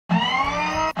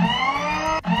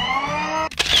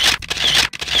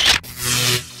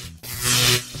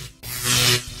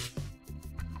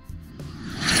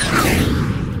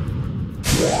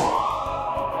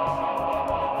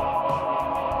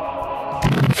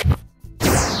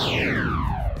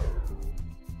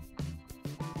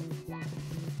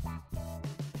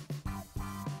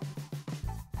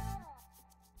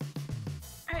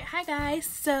guys,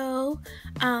 so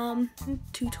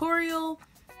tutorial.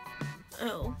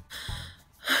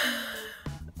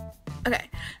 Okay,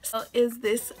 so is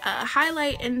this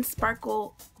highlight and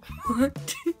sparkle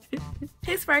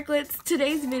Hey Sparklets,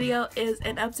 today's video is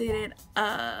an updated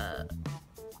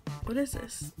what is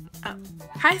this?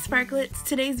 Hi Sparklets,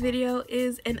 today's video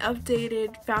is an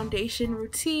updated foundation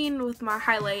routine with my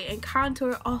highlight and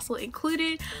contour also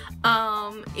included.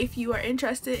 If you are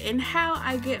interested in how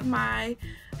I get my,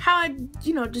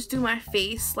 just do my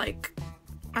face, like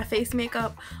my face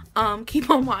makeup, keep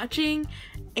on watching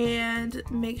and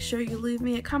make sure you leave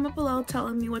me a comment below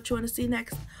telling me what you want to see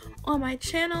next on my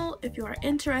channel. If you are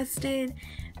interested,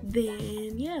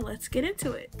 then yeah, let's get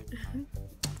into it.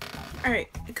 Alright,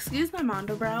 excuse my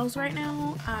mondo brows right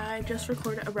now. I just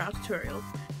recorded a brow tutorial.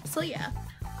 So yeah,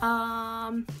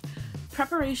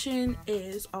 preparation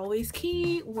is always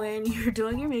key when you're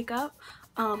doing your makeup.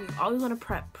 You always want to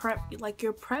prep, like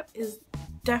your prep is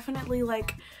definitely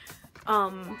like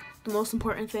the most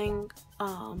important thing.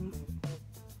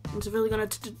 It's really going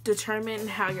to determine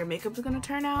how your makeup is going to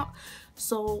turn out.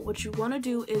 So what you want to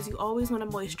do is you always want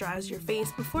to moisturize your face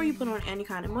before you put on any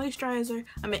kind of moisturizer.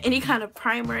 Any kind of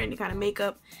primer, any kind of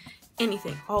makeup,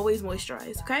 anything. Always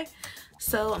moisturize, okay?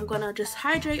 So I'm going to just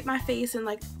hydrate my face and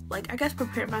like I guess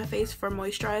prepare my face for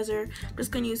moisturizer. I'm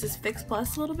just going to use this Fix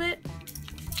Plus a little bit.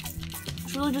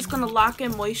 It's really just going to lock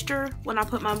in moisture when I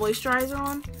put my moisturizer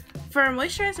on. For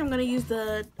moisturizer, I'm going to use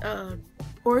the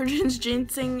Origins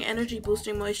GinZeng Energy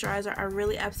Boosting Moisturizer. I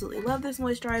really absolutely love this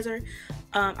moisturizer.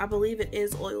 I believe it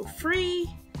is oil free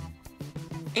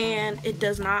and it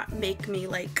does not make me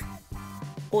like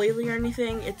oily or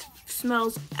anything. It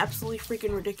smells absolutely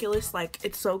freaking ridiculous. Like,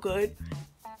 it's so good.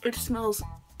 It smells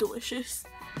delicious.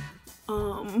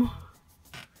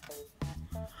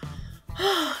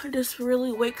 It just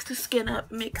really wakes the skin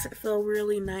up, makes it feel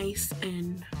really nice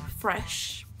and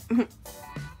fresh.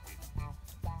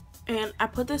 And I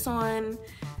put this on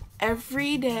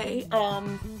every day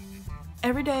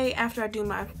after I do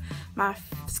my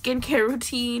skincare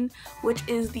routine, which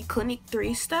is the Clinique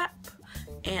 3-step,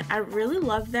 and I really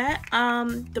love that.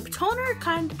 The toner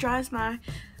kind of dries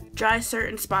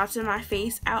certain spots in my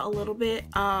face out a little bit,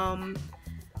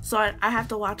 so I have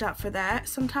to watch out for that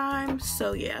sometimes.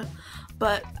 So yeah,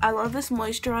 but I love this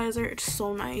moisturizer. It's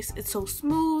so nice. It's so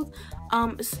smooth.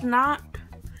 It's not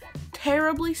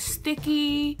terribly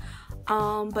sticky,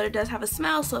 but it does have a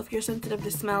smell, so if you're sensitive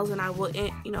to smells, then I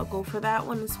wouldn't go for that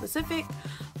one in specific,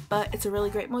 but it's a really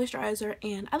great moisturizer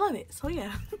and I love it. So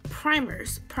yeah.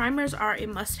 Primers are a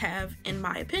must-have in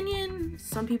my opinion.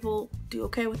 Some people do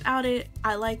okay without it.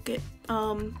 I like it.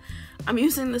 I'm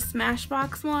using the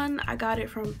Smashbox one. I got it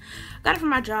from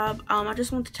my job. I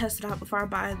just want to test it out before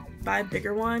I buy a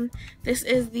bigger one. This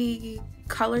is the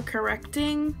color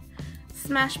correcting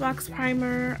Smashbox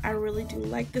primer. I really do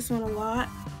like this one a lot.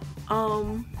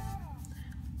 I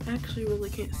actually really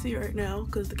can't see right now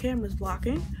because the camera's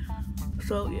blocking.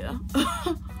 So yeah.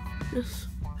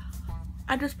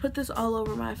 I just put this all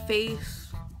over my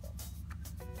face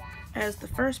as the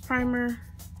first primer.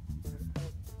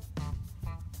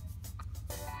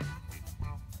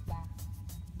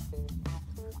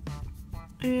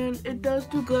 And it does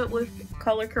do good with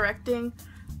color correcting.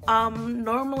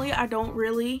 Normally I don't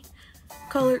really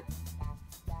color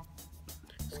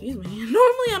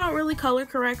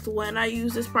correct when I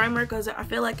use this primer because I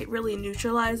feel like it really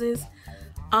neutralizes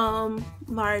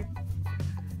my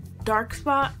dark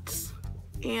spots,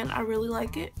 and I really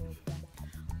like it.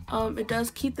 It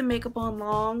does keep the makeup on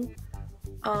long.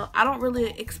 I don't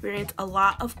really experience a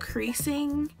lot of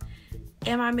creasing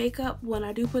in my makeup when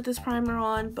I do put this primer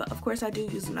on, but of course I do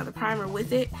use another primer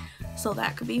with it, so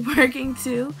that could be working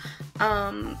too.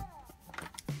 Because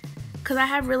I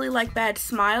have really bad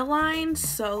smile lines,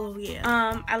 so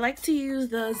yeah. I like to use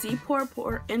the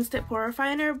Pore Instant Pore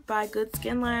Refiner by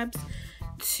GoodSkin Labs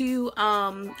to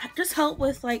just help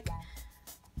with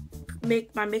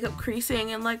make my makeup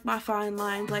creasing and my fine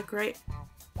lines, right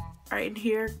in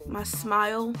here, my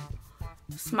smile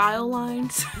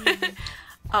lines.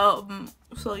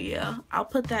 So yeah, I'll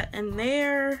put that in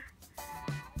there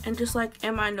and just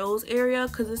in my nose area,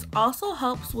 because this also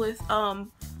helps with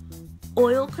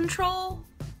oil control,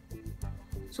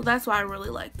 so that's why I really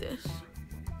like this.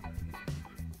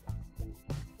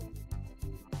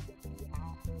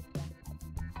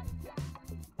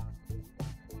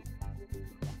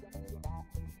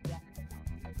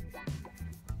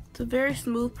 It's a very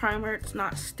smooth primer. It's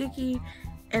not sticky,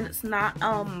 and it's not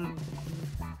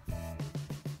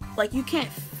you can't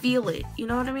feel it, you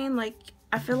know what I mean?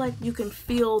 I feel like you can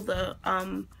feel the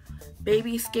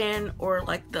baby skin or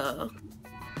the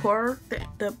Pore,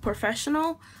 the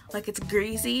Professional. Like, it's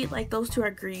greasy. Like, those two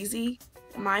are greasy,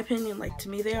 in my opinion. Like, to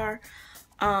me they are.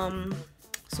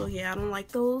 So yeah, I don't like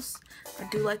those. I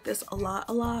do like this a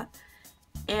lot.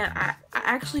 And I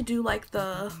actually do like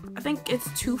the, I think it's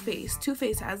Too Faced. Too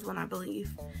Faced has one, I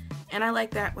believe. And I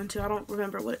like that one too. I don't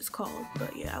remember what it's called,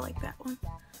 but yeah, I like that one.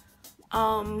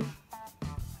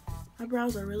 My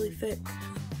brows are really thick.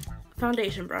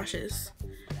 Foundation brushes.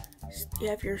 You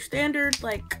have your standard,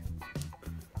 like,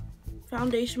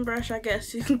 foundation brush, I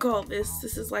guess you can call this.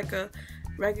 This is like a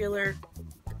regular,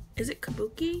 is it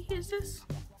kabuki? Is this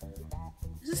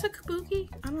a kabuki?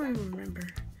 I don't even remember.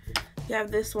 You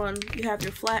have this one. You have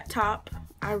your flat top.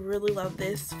 I really love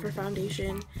this for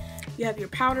foundation. You have your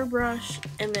powder brush,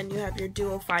 and then you have your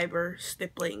dual fiber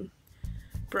stippling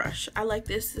brush. I like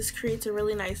this. This creates a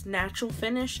really nice natural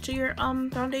finish to your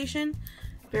foundation.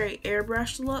 Very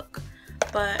airbrushed look.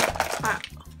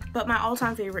 But my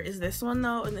all-time favorite is this one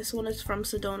though, and this one is from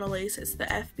Sedona Lace. It's the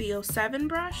FB07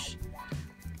 brush.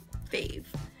 Fave.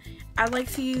 I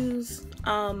like to use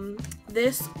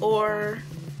this or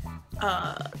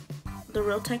the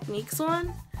Real Techniques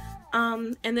one.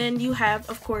 And then you have,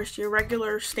 of course, your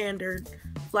regular standard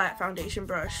flat foundation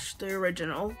brush, the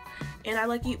original. And I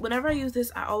like, whenever I use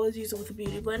this, I always use it with a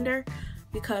beauty blender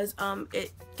because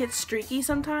it gets streaky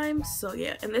sometimes. So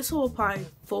yeah, and this will apply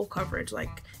full coverage.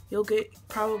 Like, you'll get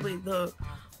probably the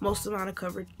most amount of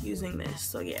coverage using this.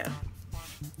 So yeah,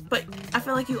 but I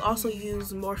feel like you also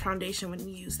use more foundation when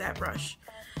you use that brush.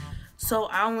 So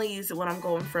I only use it when I'm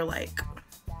going for like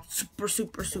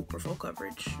super full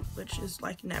coverage, which is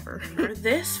like never.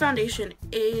 This foundation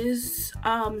is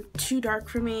too dark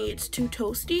for me. It's too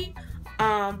toasty,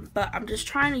 but I'm just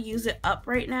trying to use it up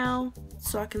right now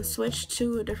so I can switch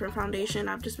to a different foundation.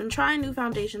 I've just been trying new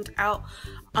foundations out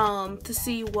to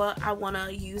see what I want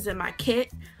to use in my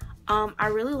kit. I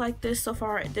really like this so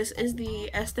far. This is the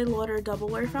Estée Lauder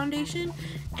DoubleWear foundation,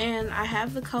 and I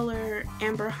have the color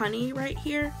Amber Honey right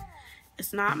here.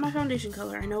 It's not my foundation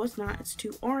color. I know it's not. It's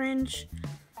too orange.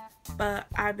 But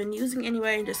I've been using it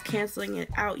anyway and just canceling it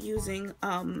out using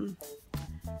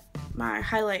my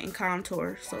highlight and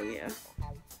contour. So yeah,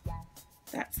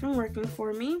 that's been working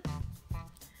for me.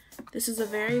 This is a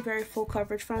very full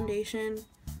coverage foundation.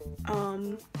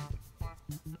 You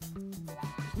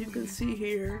can see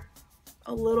here,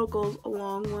 a little goes a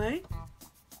long way.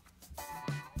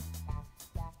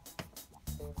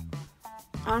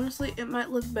 Honestly, it might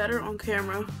look better on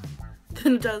camera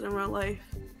than it does in real life.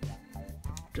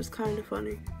 Just kind of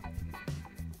funny.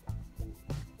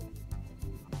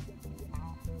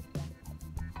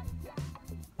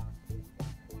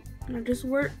 And I just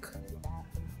work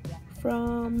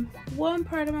from one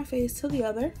part of my face to the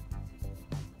other.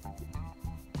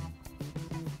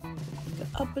 Get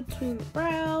up between the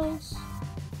brows,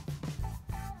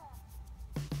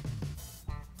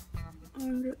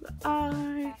 under the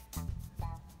eye.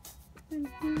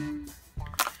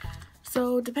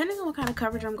 So depending on what kind of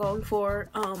coverage I'm going for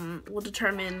will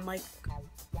determine like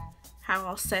how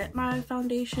I'll set my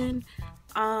foundation.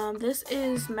 This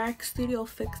is MAC Studio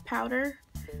Fix powder.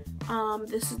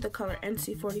 This is the color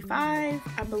NC45.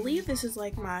 I believe this is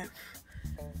like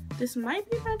this might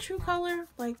be my true color.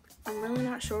 Like, I'm really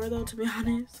not sure though, to be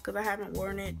honest, because I haven't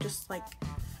worn it just like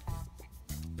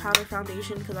powder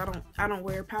foundation, because I don't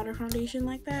wear powder foundation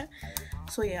like that.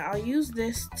 So yeah, I'll use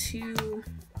this to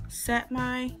set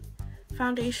my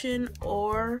foundation,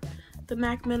 or the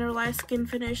MAC Mineralized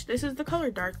Skinfinish. This is the color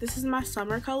dark. This is my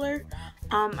summer color.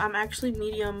 I'm actually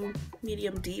medium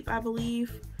deep, I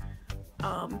believe.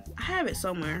 I have it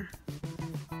somewhere.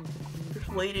 Just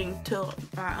waiting till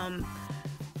my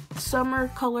summer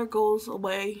color goes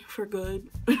away for good.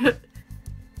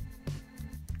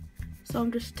 So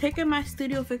I'm just taking my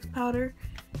Studio Fix powder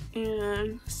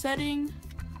and setting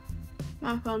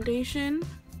my foundation.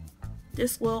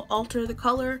 This will alter the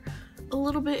color a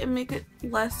little bit and make it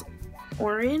less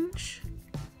orange.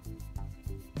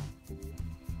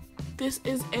 This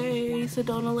is a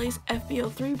Sedona Lace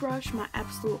FB03 brush, my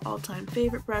absolute all-time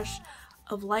favorite brush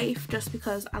of life, just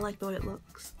because I like the way it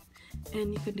looks.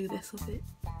 And you can do this with it.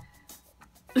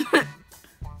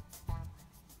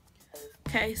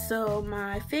 Okay, so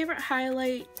my favorite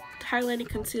highlighting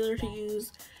concealer to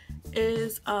use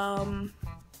is LA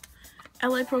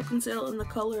Pro Conceal in the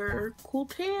color Cool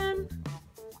Tan.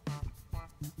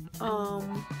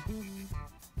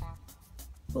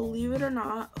 Believe it or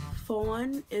not,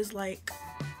 fawn is like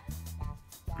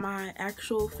my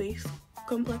actual face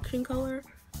complexion color.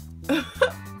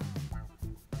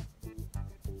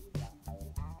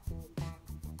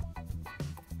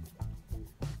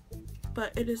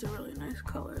 But it is a really nice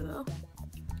color though.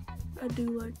 I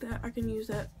do like that. I can use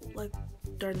that like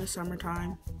during the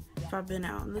summertime if I've been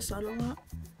out in the sun a lot.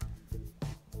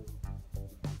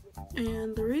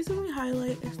 And the reason we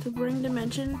highlight is to bring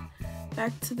dimension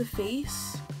back to the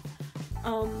face.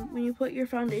 When you put your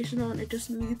foundation on, it just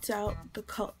mutes out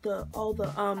all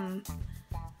the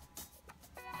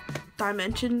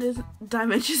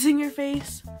dimensions in your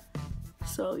face.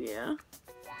 So yeah,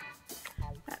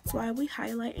 that's why we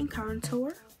highlight and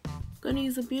contour. Gonna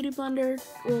use a beauty blender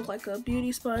or like a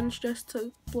beauty sponge just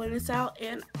to blend this out,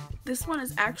 and this one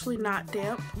is actually not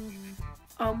damp.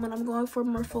 When I'm going for a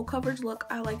more full coverage look,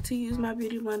 I like to use my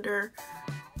beauty blender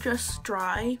just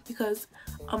dry because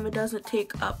it doesn't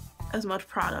take up as much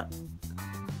product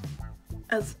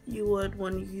as you would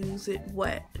when you use it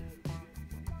wet.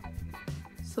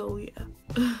 So yeah.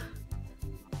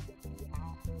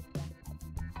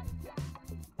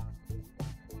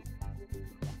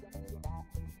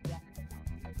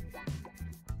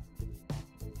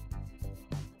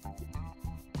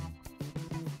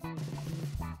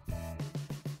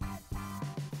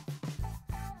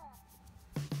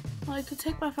 I like to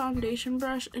take my foundation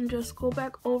brush and just go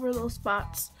back over those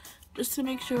spots just to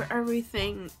make sure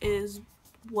everything is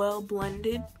well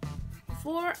blended.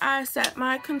 Before I set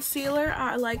my concealer,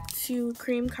 I like to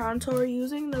cream contour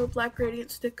using the Black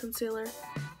Radiance Stick Concealer.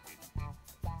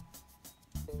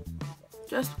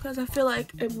 Just because I feel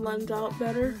like it blends out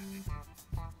better.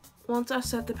 Once I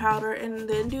set the powder and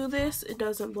then do this, it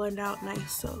doesn't blend out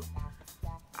nice, so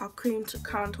I'll cream to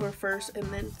contour first and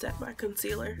then set my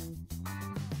concealer.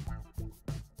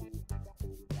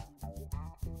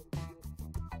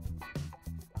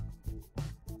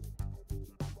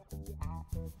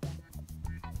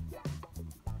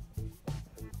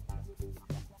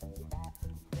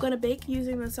 I'm gonna bake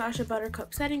using the Sacha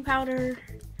Buttercup setting powder.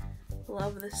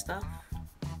 Love this stuff.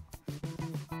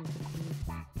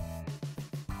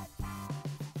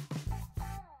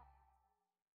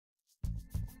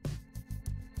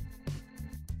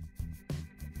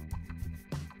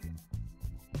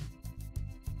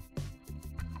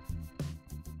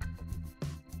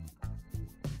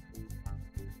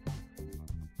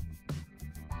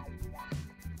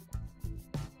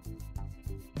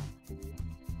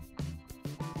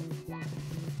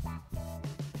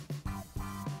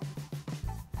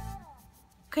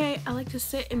 Okay, I like to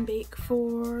sit and bake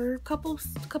for a couple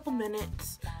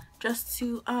minutes just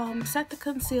to set the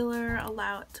concealer,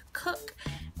 allow it to cook,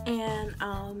 and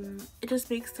it just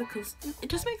makes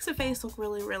the face look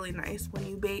really nice when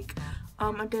you bake.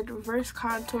 I did reverse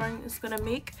contouring. It's gonna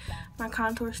make my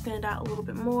contour stand out a little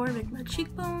bit more, make my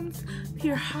cheekbones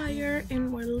appear higher and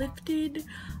more lifted.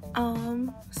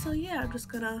 So yeah, I'm just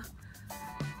gonna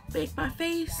bake my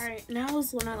face. Alright, now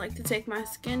is when I like to take my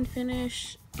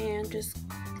Skinfinish and just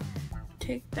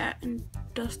take that and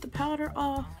dust the powder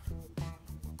off.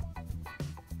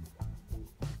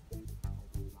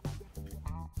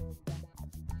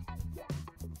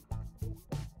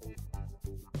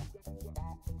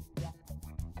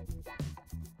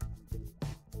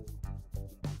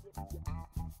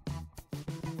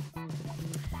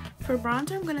 For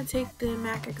bronzer, I'm gonna take the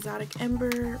MAC Exotic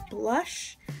Ember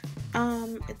blush.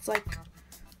 It's like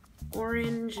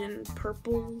orange and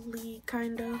purpley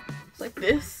kinda. It's like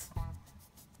this.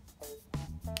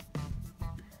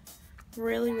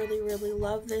 Really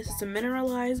love this. It's a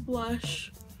mineralized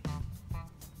blush.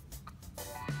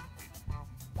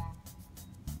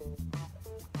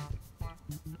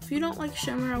 If you don't like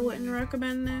shimmer, I wouldn't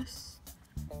recommend this.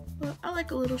 But I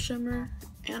like a little shimmer,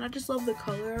 and I just love the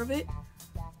color of it.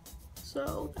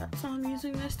 So that's why I'm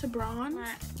using this to bronze.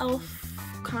 My e.l.f.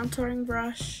 contouring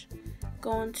brush,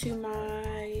 going to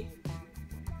my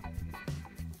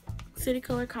City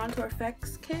Color Contour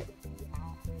Effects kit.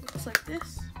 Looks like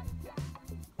this.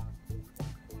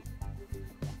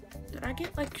 Did I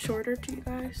get like shorter to you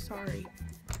guys? Sorry.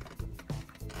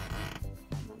 I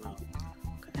don't know.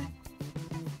 Okay.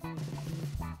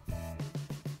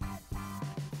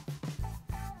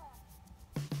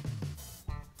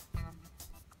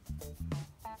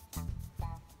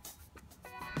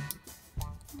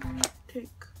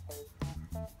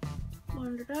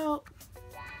 Blend it out.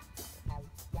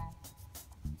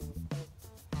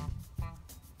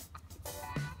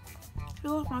 I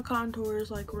feel like my contour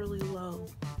is like really low.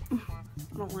 I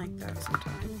don't like that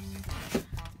sometimes.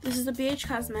 This is the BH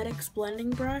Cosmetics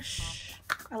blending brush.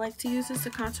 I like to use this to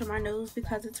contour my nose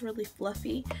because it's really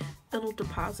fluffy. It'll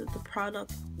deposit the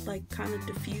product like kind of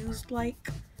diffused like.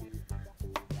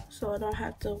 So I don't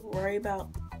have to worry about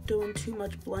doing too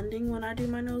much blending when I do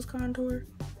my nose contour.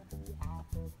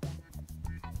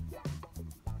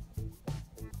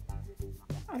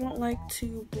 I don't like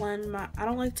to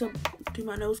do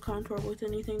my nose contour with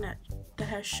anything that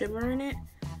has shimmer in it.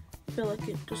 I feel like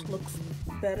it just looks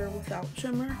better without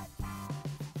shimmer.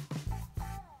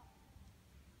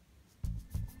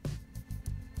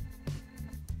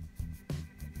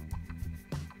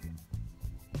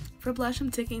 For blush, I'm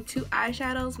taking two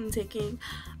eyeshadows. I'm taking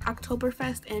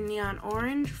Oktoberfest and Neon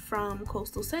Orange from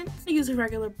Coastal Scents. I use a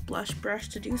regular blush brush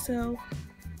to do so.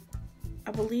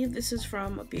 I believe this is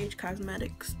from BH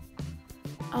Cosmetics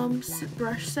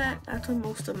brush set. That's what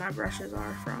most of my brushes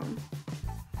are from.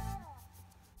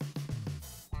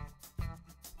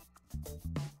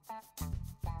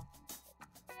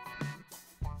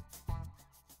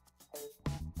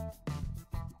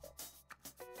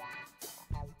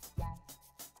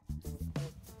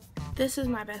 This is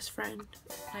my best friend,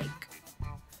 like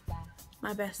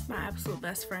my absolute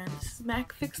best friend. This is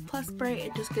MAC Fix Plus spray.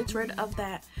 It just gets rid of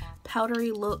that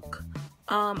powdery look.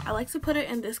 I like to put it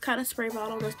in this kind of spray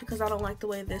bottle just because I don't like the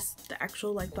way the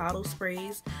actual like bottle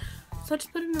sprays. So I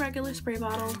just put it in a regular spray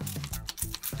bottle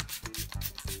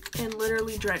and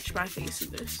literally drench my face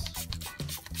in this.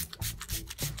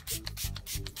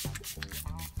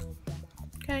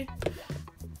 Okay.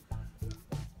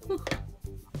 Whew.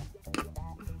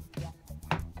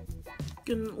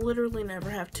 Can literally never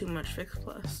have too much Fix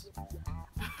Plus.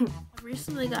 I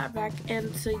recently got back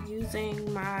into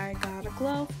using my Gotta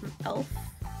Glow from e.l.f.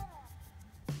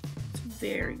 It's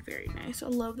very, very nice. I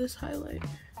love this highlight.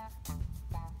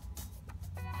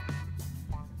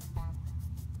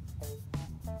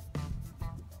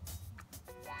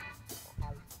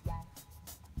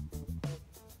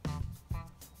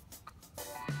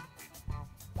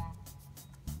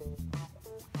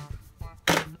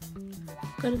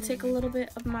 I'm gonna take a little bit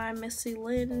of my Missy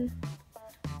Lynn,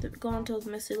 go into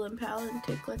the Missy Lynn palette and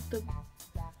take like the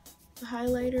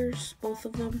highlighters, both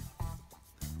of them.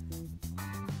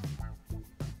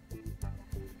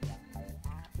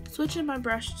 Switching my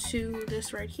brush to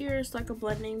this right here. It's like a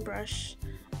blending brush.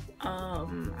 I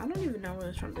don't even know where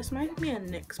it's from. This might be a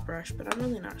NYX brush, but I'm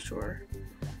really not sure.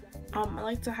 I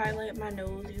like to highlight my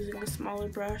nose using a smaller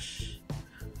brush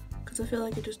because I feel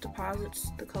like it just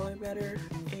deposits the color better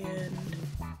and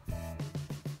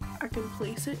I can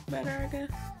place it better, I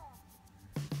guess.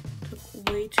 Took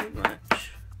way too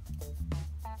much.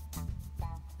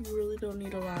 You really don't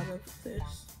need a lot of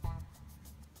this,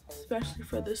 especially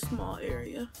for this small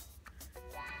area.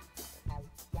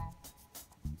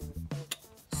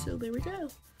 So there we go.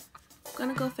 I'm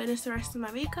gonna go finish the rest of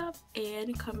my makeup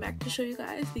and come back to show you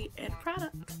guys the end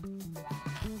product.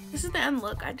 This is the end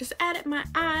look. I just added my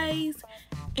eyes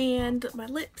and my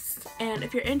lips, and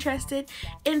if you're interested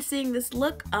in seeing this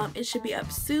look, it should be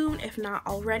up soon if not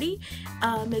already.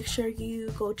 Make sure you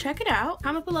go check it out.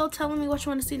 Comment below telling me what you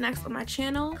want to see next on my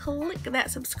channel. Click that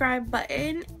subscribe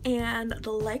button and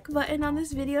the like button on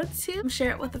this video too.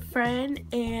 Share it with a friend,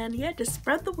 and yeah, just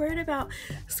spread the word about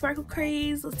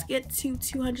SparkleKraze. Let's get to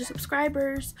 200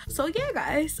 subscribers. So yeah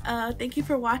guys, thank you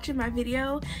for watching my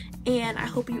video and I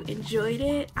hope you enjoyed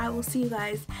it. I will see you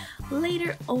guys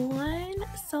later on.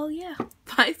 So yeah,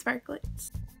 bye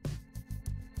Sparklets.